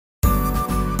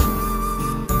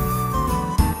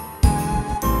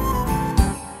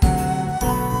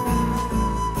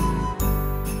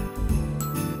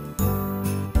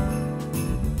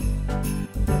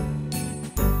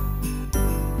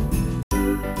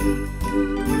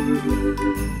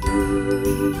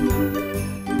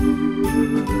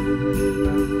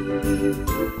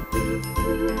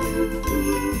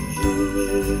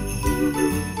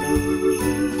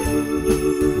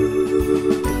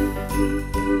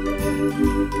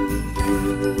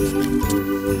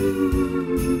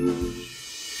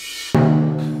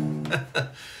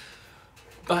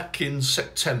back in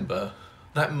September,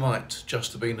 that might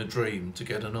just have been a dream to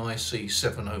get an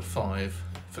IC-705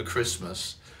 for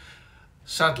Christmas.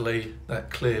 Sadly, that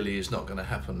clearly is not going to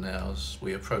happen now as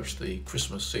we approach the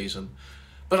Christmas season.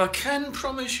 But I can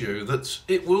promise you that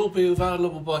it will be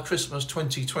available by Christmas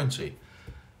 2020.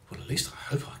 Well, at least I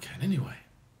hope I can anyway.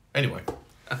 Anyway,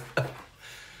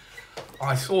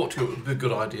 I thought it would be a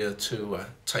good idea to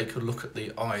take a look at the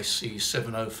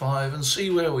IC-705 and see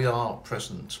where we are at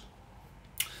present.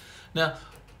 Now,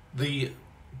 the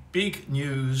big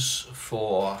news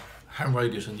for ham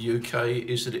radios in the UK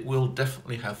is that it will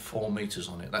definitely have 4 meters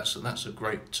on it. That's a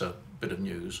great bit of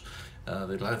news.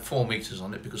 They'll have 4 meters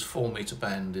on it because 4 meter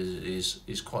band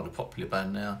is quite a popular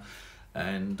band now,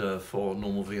 and for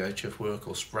normal VHF work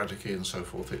or sporadic and so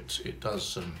forth, it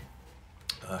does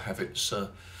have its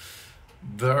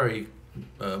very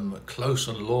close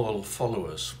and loyal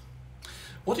followers.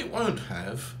 What it won't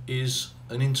have is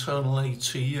an internal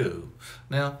ATU.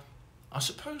 Now, I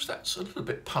suppose that's a little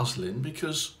bit puzzling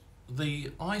because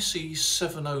the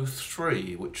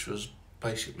IC-703, which was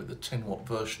basically the 10-watt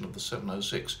version of the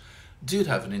 706, did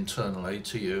have an internal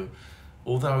ATU,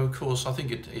 although of course I think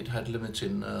it had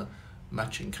limiting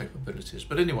matching capabilities.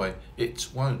 But anyway, it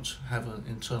won't have an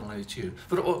internal ATU.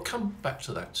 But I'll come back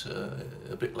to that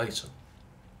a bit later.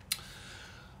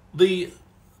 The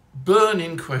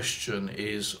burning question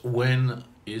is, when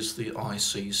is the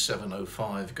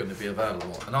IC-705 going to be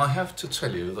available? And I have to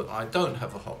tell you that I don't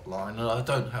have a hotline and I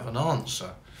don't have an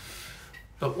answer.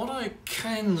 But what I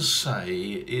can say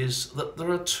is that there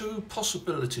are 2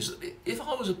 possibilities. If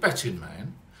I was a betting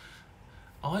man,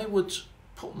 I would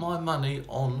put my money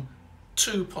on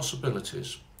 2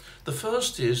 possibilities. The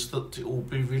first is that it will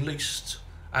be released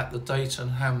at the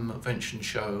Dayton Hamvention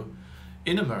Show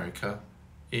in America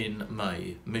in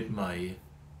May, mid-May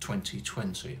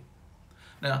 2020.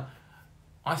 Now,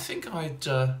 I think I'd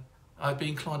be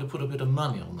inclined to put a bit of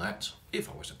money on that, if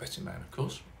I was a betting man, of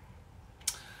course.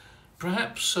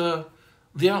 Perhaps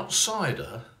the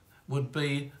outsider would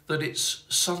be that it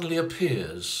suddenly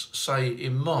appears, say,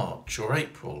 in March or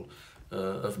April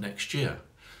of next year.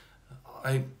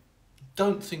 I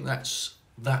don't think that's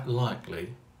that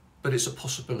likely, but it's a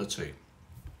possibility.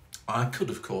 I could,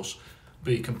 of course,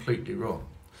 be completely wrong.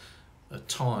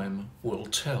 Time will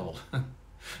tell.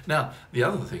 Now, the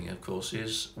other thing, of course,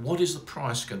 is what is the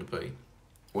price going to be?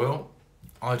 Well,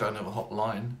 I don't have a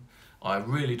hotline. I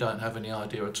really don't have any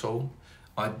idea at all.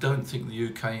 I don't think the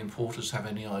UK importers have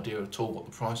any idea at all what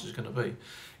the price is going to be.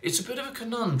 It's a bit of a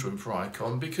conundrum for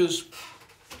Icom because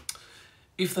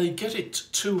if they get it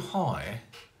too high,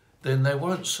 then they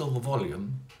won't sell the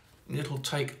volume. It'll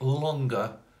take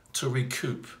longer to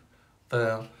recoup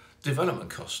their development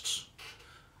costs.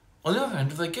 On the other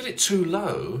hand, if they get it too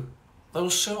low, they'll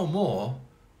sell more,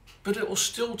 but it will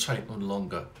still take them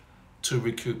longer to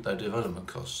recoup their development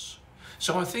costs.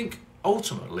 So I think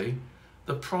ultimately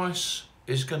the price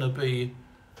is going to be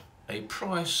a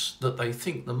price that they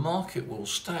think the market will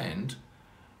stand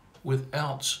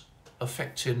without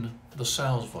affecting the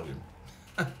sales volume.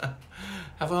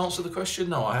 Have I answered the question?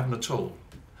 No, I haven't at all.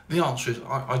 The answer is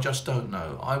I just don't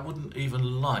know. I wouldn't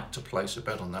even like to place a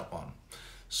bet on that one.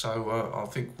 So I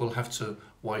think we'll have to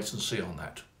wait and see on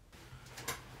that.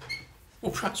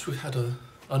 Well, perhaps we've had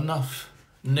enough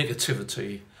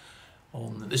negativity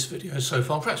on this video so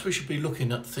far. Perhaps we should be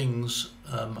looking at things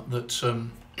that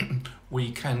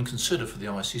we can consider for the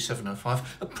IC-705,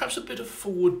 and perhaps a bit of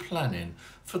forward planning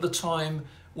for the time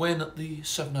when the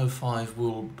 705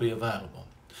 will be available.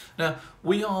 Now,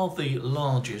 we are the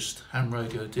largest ham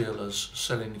radio dealers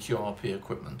selling QRP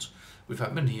equipment. We've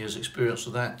had many years' experience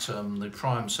with that. The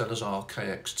prime sellers are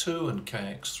KX2 and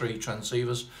KX3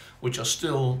 transceivers, which are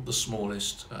still the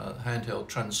smallest handheld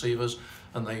transceivers,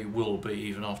 and they will be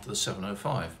even after the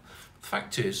 705. The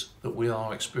fact is that we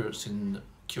are experienced in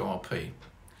QRP.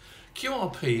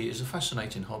 QRP is a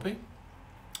fascinating hobby,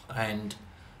 and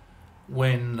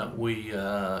when we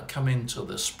come into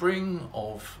the spring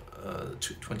of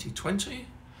 2020,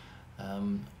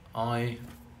 I,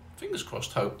 fingers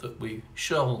crossed, hope that we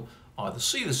shall either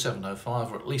see the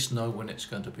 705 or at least know when it's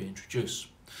going to be introduced.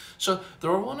 So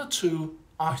there are 1 or 2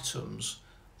 items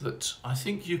that I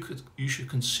think you should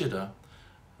consider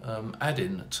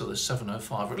adding to the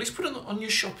 705, or at least put it on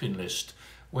your shopping list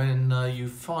when you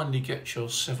finally get your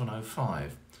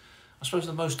 705. I suppose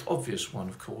the most obvious one,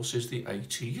 of course, is the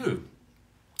ATU.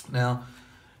 Now,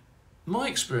 my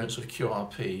experience of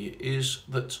QRP is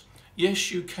that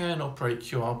yes, you can operate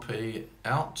QRP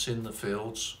out in the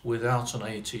fields without an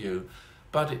ATU,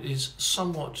 but it is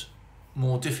somewhat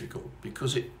more difficult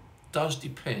because it does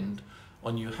depend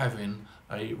on you having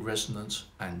a resonant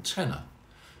antenna.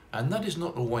 and that is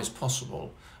not always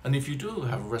possible. And if you do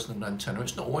have a resonant antenna,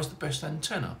 it's not always the best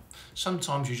antenna.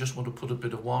 Sometimes you just want to put a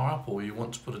bit of wire up, or you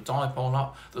want to put a dipole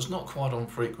up that's not quite on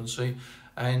frequency,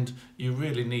 and you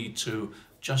really need to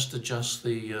just adjust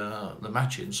the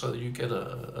matching so that you get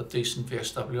a decent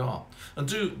VSWR. And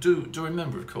do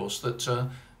remember, of course, that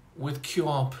with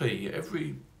QRP,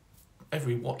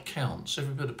 every watt counts,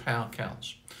 every bit of power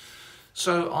counts.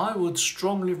 So I would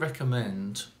strongly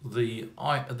recommend the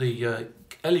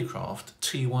Elecraft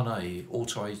T1A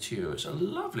Auto ATU. It's a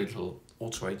lovely little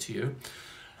Auto ATU.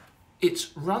 It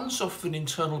runs off an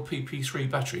internal PP3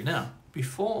 battery. Now,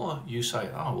 before you say,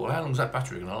 oh, well, how long is that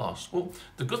battery going to last? Well,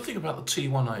 the good thing about the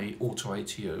T1A Auto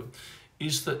ATU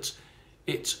is that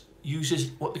it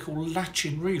uses what they call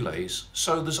latch-in relays.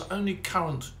 So there's only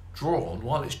current drawn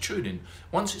while it's tuning.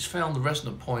 Once it's found the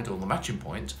resonant point or the matching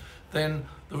point, then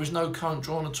there is no current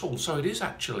drawn at all. So it is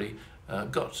actually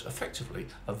got effectively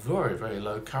a very, very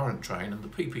low current drain, and the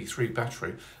PP3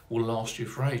 battery will last you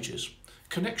for ages.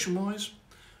 Connection-wise,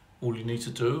 all you need to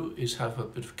do is have a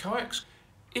bit of coax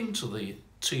into the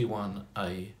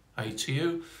T1A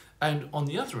ATU, and on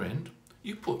the other end,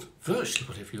 you put virtually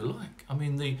whatever you like. I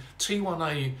mean, the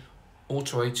T1A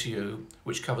Auto ATU,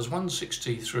 which covers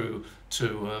 160 through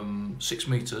to 6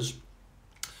 meters,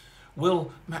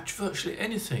 will match virtually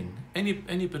anything. Any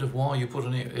bit of wire you put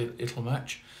on it, it'll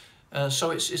match.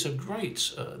 So it's a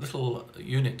great little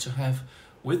unit to have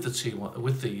with the T1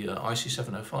 with the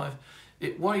IC-705.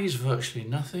 It weighs virtually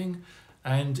nothing,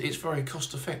 and it's very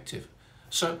cost effective.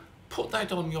 So put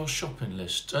that on your shopping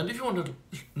list. And if you want to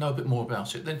know a bit more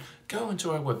about it, then go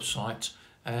into our website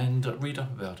and read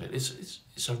up about it.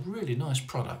 It's a really nice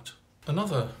product.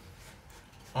 Another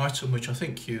item which I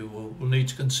think you will need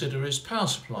to consider is power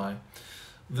supply.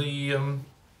 The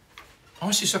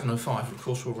IC-705, of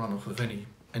course, will run off of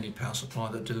any power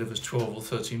supply that delivers 12 or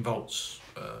 13 volts.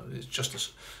 It's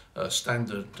just a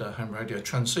standard ham radio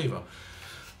transceiver.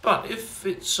 But if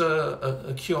it's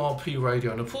a QRP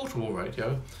radio and a portable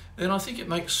radio, then I think it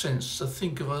makes sense to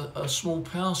think of a small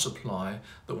power supply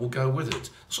that will go with it.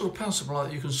 A sort of power supply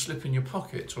that you can slip in your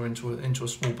pocket or into a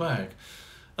small bag.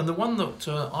 And the one that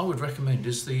I would recommend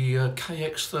is the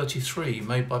KX33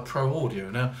 made by Pro Audio.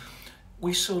 Now,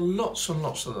 we sell lots and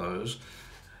lots of those.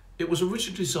 It was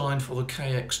originally designed for the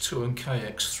KX2 and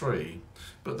KX3,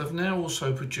 but they've now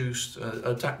also produced an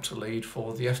adapter lead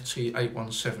for the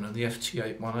FT817 and the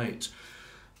FT818.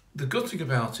 The good thing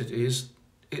about it is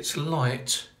it's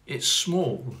light, it's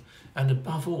small, and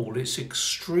above all, it's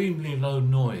extremely low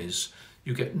noise.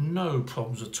 You get no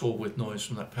problems at all with noise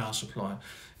from that power supply.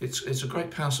 It's a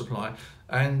great power supply,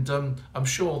 and I'm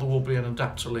sure there will be an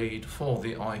adapter lead for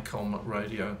the Icom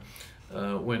radio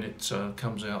when it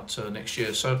comes out next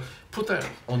year. So put that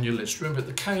on your list. Remember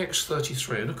the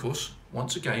KX33, and of course,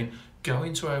 once again, go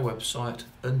into our website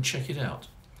and check it out.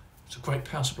 It's a great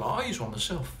power supply. I use one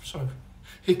myself, so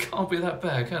it can't be that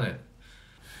bad, can it?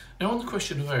 Now, on the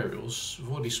question of aerials,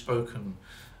 I've already spoken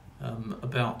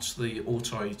about the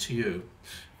Auto ATU.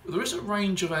 There is a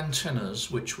range of antennas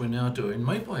which we're now doing,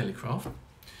 made by Elecraft,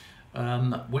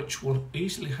 which will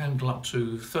easily handle up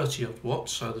to 30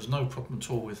 watts, so there's no problem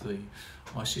at all with the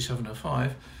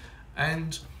IC-705.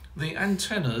 And the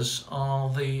antennas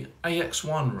are the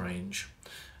AX1 range.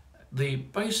 The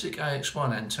basic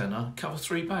AX1 antenna covers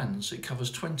 3 bands. It covers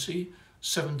 20,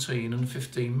 17 and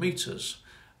 15 meters.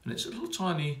 And it's a little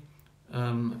tiny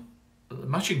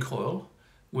matching coil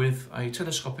with a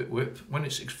telescopic whip. When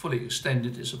it's fully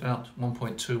extended, it's about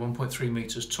 1.2, 1.3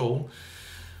 meters tall.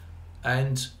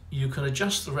 And you can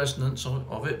adjust the resonance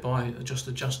of it by just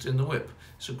adjusting the whip.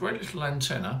 It's a great little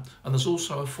antenna, and there's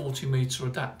also a 40-meter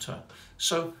adapter.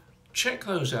 So check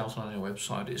those out on our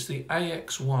website. It's the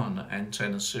AX1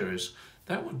 antenna series.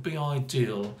 That would be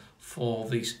ideal for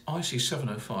the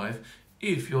IC-705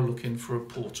 if you're looking for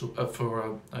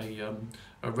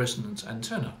a resonant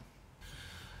antenna.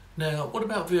 Now, what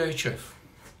about VHF?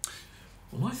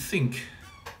 Well, I think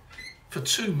for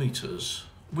 2 meters,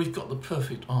 we've got the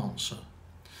perfect answer.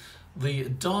 The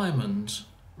Diamond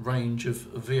range of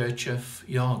VHF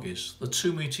Yagis, the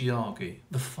 2-meter Yagi,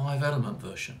 the 5-element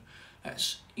version.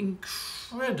 That's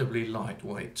incredibly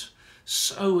lightweight,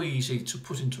 so easy to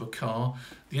put into a car.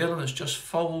 The elements just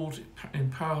fold in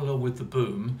parallel with the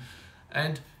boom,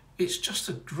 and it's just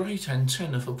a great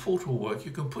antenna for portable work.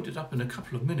 You can put it up in a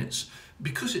couple of minutes.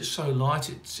 Because it's so light,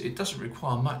 it doesn't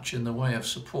require much in the way of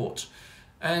support.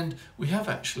 And we have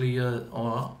actually,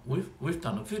 we've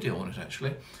done a video on it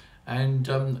actually. And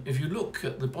if you look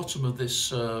at the bottom of this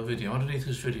video, underneath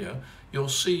this video, you'll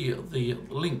see the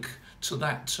link to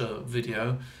that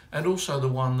video, and also the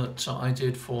one that I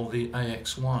did for the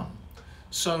AX1.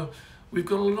 So we've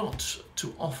got a lot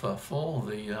to offer for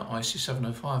the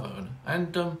IC-705 owner,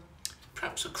 and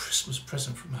perhaps a Christmas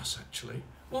present from us actually.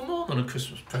 Well, more than a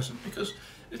Christmas present, because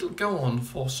it'll go on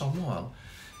for some while.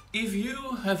 If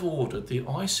you have ordered the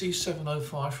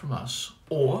IC-705 from us,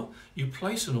 or you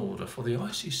place an order for the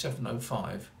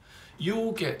IC-705,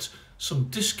 you'll get some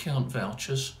discount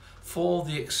vouchers for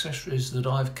the accessories that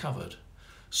I've covered.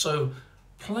 So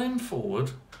plan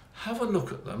forward, have a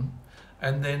look at them,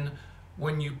 and then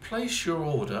when you place your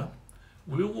order,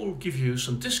 we will give you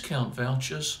some discount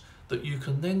vouchers that you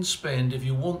can then spend if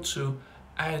you want to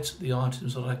add the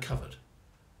items that I covered.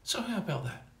 So how about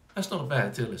that? That's not a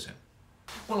bad deal, is it?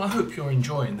 Well, I hope you're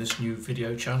enjoying this new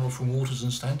video channel from Waters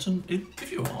and Stanton.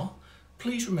 If you are,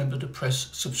 please remember to press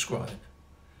subscribe.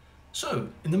 So,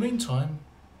 in the meantime,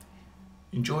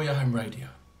 enjoy your ham radio.